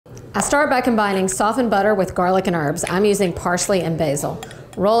I start by combining softened butter with garlic and herbs. I'm using parsley and basil.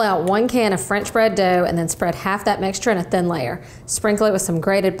 Roll out 1 can of French bread dough and then spread half that mixture in a thin layer. Sprinkle it with some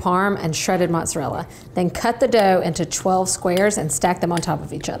grated parm and shredded mozzarella. Then cut the dough into 12 squares and stack them on top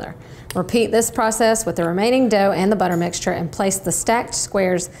of each other. Repeat this process with the remaining dough and the butter mixture and place the stacked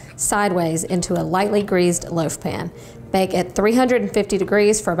squares sideways into a lightly greased loaf pan. Bake at 350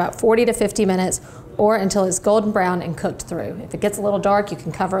 degrees for about 40 to 50 minutes or until it's golden brown and cooked through. If it gets a little dark, you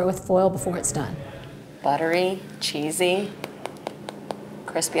can cover it with foil before it's done. Buttery, cheesy,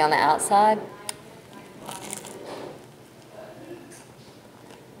 crispy on the outside.